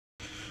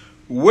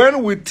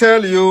When we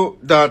tell you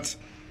that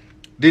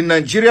the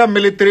Nigerian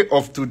military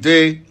of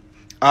today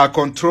are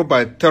controlled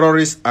by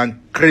terrorists and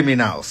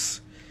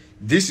criminals,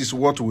 this is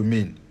what we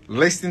mean.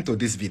 Listen to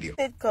this video.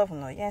 State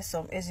Governor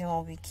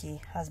Wike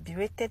has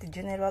berated the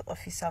General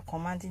Officer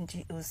Commanding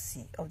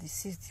GOC of the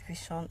 6th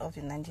Division of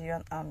the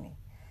Nigerian Army,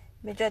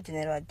 Major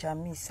General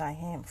Jami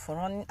Sahem, for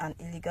running an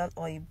illegal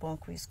oil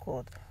bunkering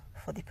squad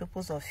for the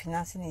purpose of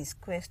financing his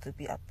quest to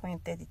be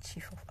appointed the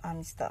Chief of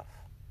Army Staff.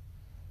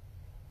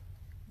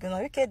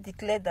 Governor Wike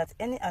declared that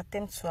any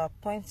attempt to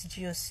appoint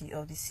GOC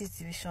of the 6th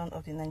Division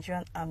of the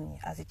Nigerian Army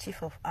as the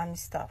Chief of Army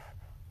Staff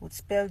would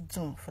spell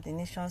doom for the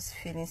nation's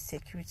failing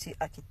security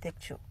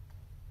architecture.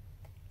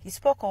 He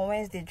spoke on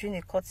Wednesday during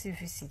a courtesy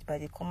visit by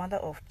the commander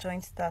of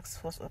Joint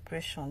Task Force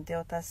Operation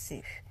Delta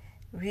Safe,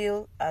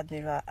 Real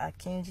Admiral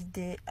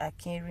Akinjide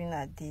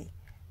Akinrinade,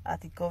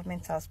 at the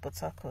Government House, Port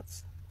Harcourt.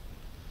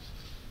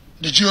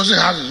 The GOC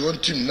has his own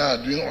team now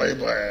doing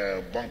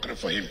oil bunkering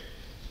for him.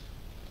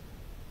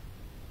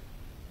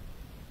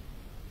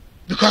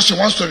 Because he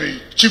wants to be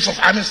Chief of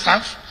Army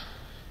Staff.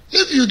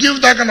 If you give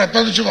that kind of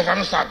authority to Chief of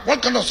Army Staff,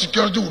 what kind of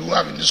security would we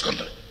have in this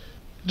country?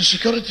 The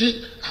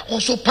security are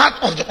also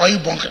part of the oil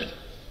bunkering.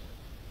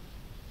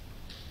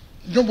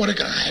 Nobody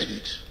can hide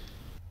it.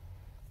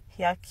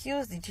 He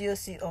accused the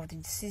GOC of the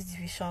 6th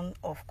Division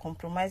of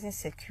compromising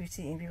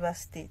security in River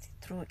State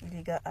through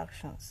illegal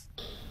actions.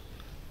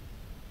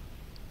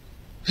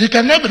 He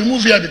cannot be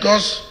removed here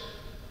because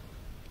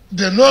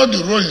they know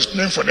the role he's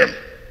playing for them.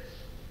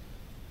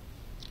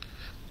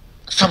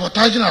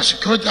 Sabotaging our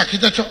security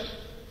architecture.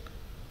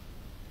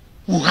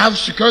 We have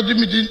security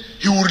meeting,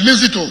 he will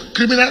release it to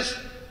criminals,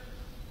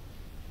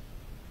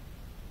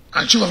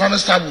 and Chief of Army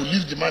Staff will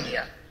leave the man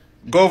here.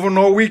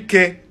 Governor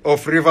Wike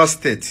of River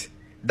State.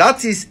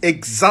 That is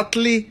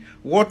exactly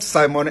what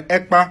Simon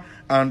Ekpa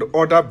and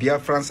other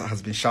Biafrans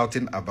has been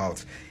shouting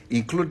about,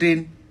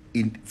 including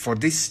for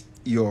this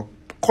your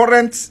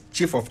current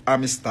Chief of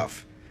Army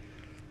Staff.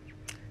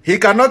 He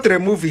cannot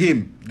remove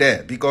him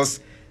there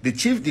because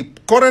the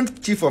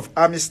current Chief of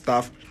Army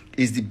Staff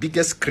is the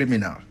biggest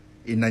criminal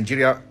in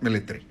Nigeria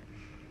military.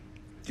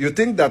 You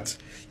think that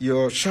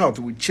your shout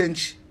will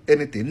change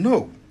anything?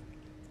 No.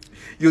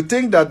 You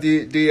think that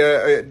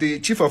the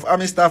Chief of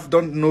Army Staff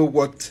don't know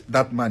what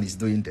that man is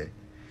doing there?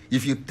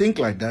 If you think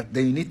like that,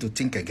 then you need to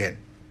think again.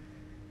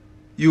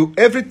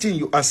 Everything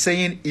you are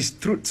saying is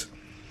truth.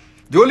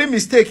 The only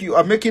mistake you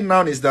are making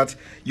now is that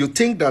you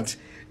think that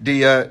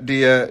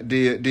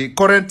the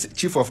current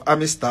Chief of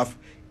Army Staff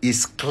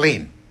is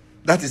clean.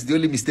 That is the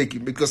only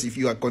mistake, because if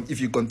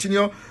you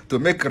continue to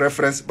make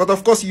reference, but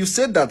of course you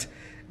said that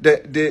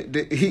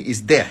he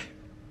is there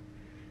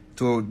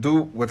to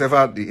do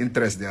whatever the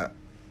interest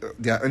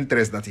their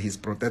interest that he is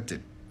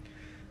protecting.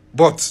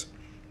 But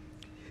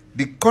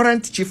the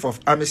current Chief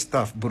of Army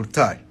Staff,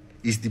 Burutai,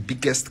 is the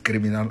biggest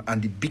criminal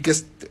and the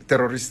biggest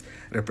terrorist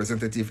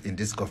representative in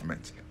this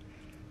government.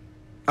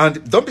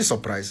 And don't be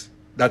surprised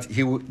that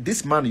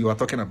this man you are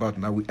talking about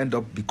now will end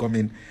up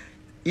becoming,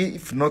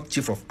 if not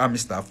Chief of Army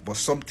Staff, but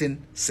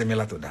something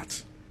similar to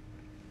that.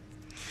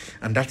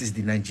 And that is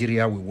the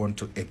Nigeria we want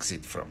to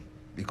exit from,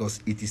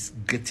 because it is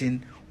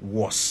getting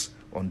worse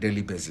on a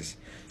daily basis.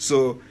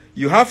 So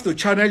you have to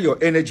channel your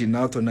energy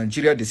now to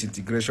Nigeria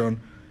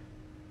disintegration,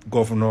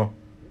 Governor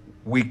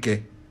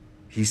Wike,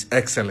 His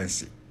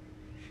Excellency.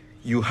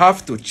 You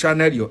have to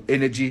channel your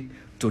energy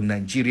to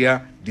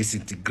Nigeria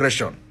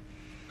disintegration,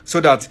 so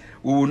that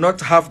we will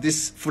not have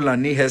this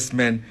Fulani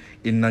herdsmen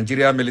in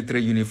Nigeria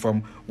military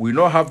uniform. We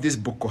will not have this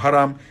Boko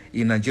Haram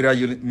in Nigeria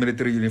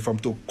military uniform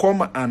to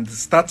come and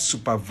start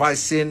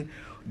supervising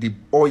the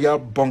oil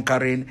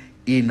bunkering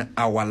in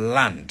our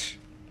land.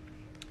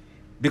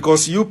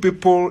 Because you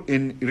people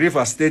in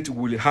River State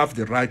will have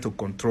the right to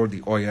control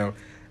the oil,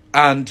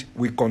 and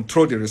we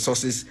control the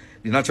resources,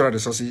 the natural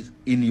resources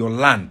in your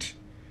land.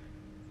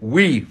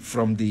 We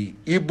from the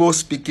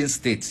Igbo-speaking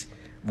states,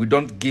 we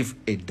don't give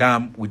a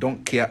damn, we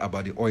don't care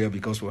about the oil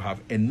because we have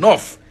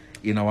enough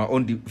in our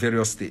own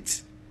various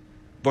states.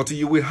 But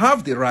you will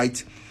have the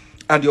right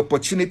and the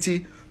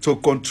opportunity to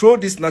control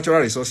these natural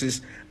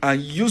resources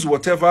and use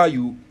whatever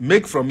you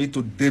make from it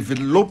to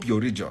develop your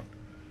region.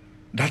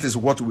 That is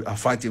what we are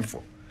fighting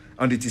for.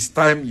 And it is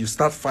time you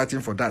start fighting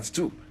for that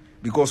too.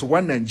 Because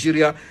one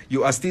Nigeria,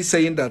 you are still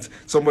saying that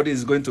somebody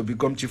is going to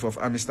become Chief of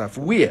Army Staff.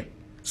 Where?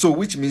 So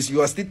which means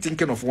you are still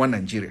thinking of one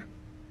Nigeria.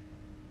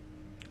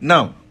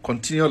 Now,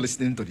 continue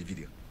listening to the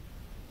video.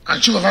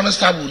 And Chief of Army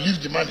Staff will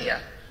leave the man here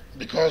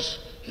because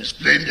he's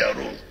playing their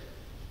role.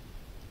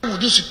 Would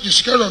the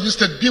security of this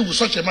state be with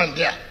such a man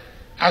there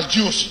as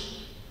GOC?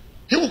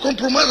 He will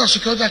compromise our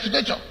security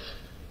architecture.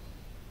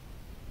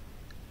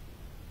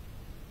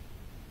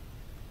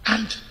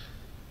 And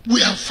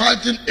we are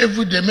fighting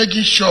every day,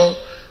 making sure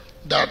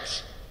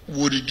that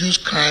we reduce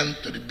crime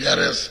to the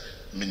barest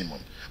minimum.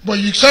 But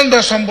you send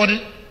us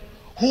somebody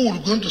who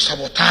will going to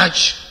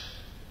sabotage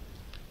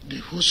the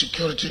whole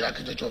security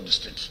architecture of the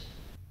state.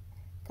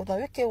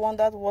 Governor Wike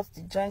wondered what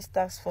the Joint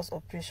Task Force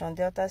Operation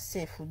Delta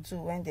Safe would do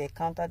when they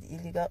encountered the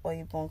illegal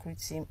oil bunkering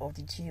team of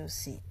the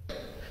GOC.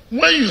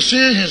 When you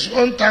see his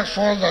own task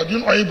force that are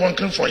doing oil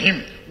bunkering for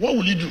him, what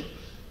will he do?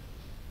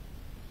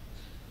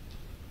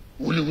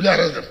 Will he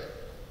arrest them?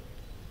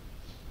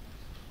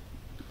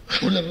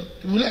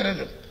 Will he arrest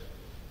them?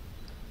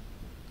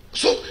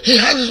 So he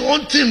has his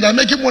own team that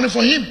making money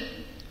for him.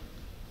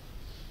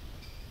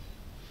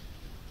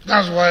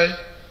 That's why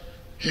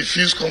he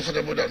feels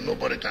comfortable that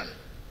nobody can.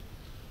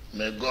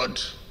 May God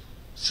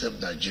save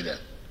Nigeria.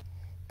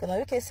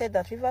 Governor Wike said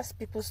that Rivers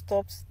people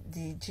stopped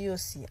the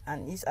GOC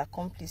and his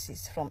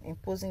accomplices from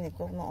imposing a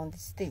governor on the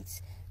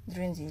state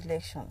during the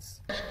elections.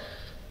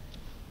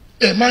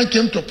 A man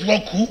came to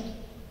plot coup.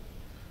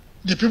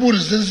 The people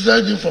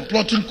resisted him from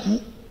plotting coup.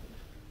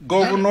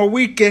 Governor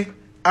Wike,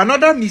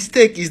 another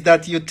mistake is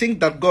that you think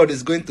that God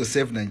is going to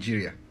save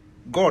Nigeria.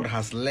 God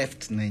has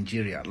left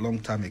Nigeria a long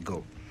time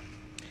ago.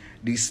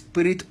 The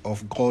Spirit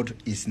of God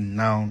is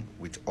now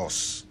with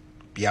us,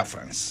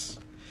 Biafrans.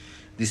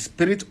 The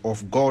Spirit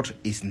of God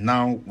is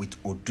now with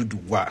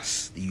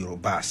Oduduwas, the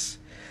Yorubas.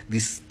 The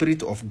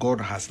Spirit of God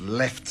has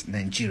left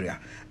Nigeria.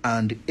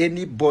 And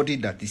anybody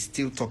that is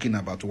still talking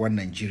about one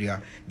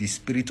Nigeria, the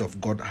Spirit of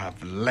God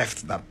have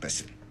left that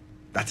person.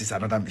 That is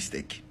another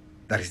mistake.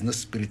 There is no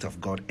Spirit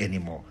of God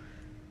anymore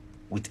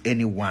with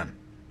anyone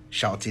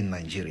shouting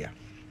Nigeria.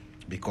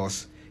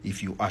 Because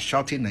if you are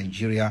shouting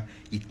Nigeria,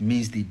 it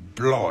means the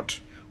blood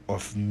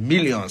of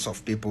millions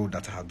of people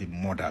that have been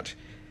murdered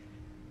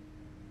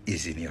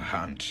is in your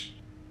hand.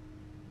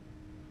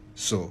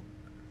 So,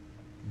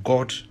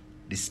 God,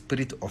 the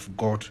Spirit of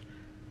God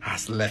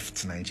has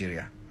left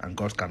Nigeria, and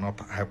God cannot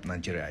help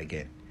Nigeria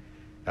again.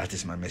 That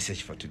is my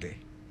message for today.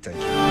 Thank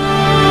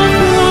you.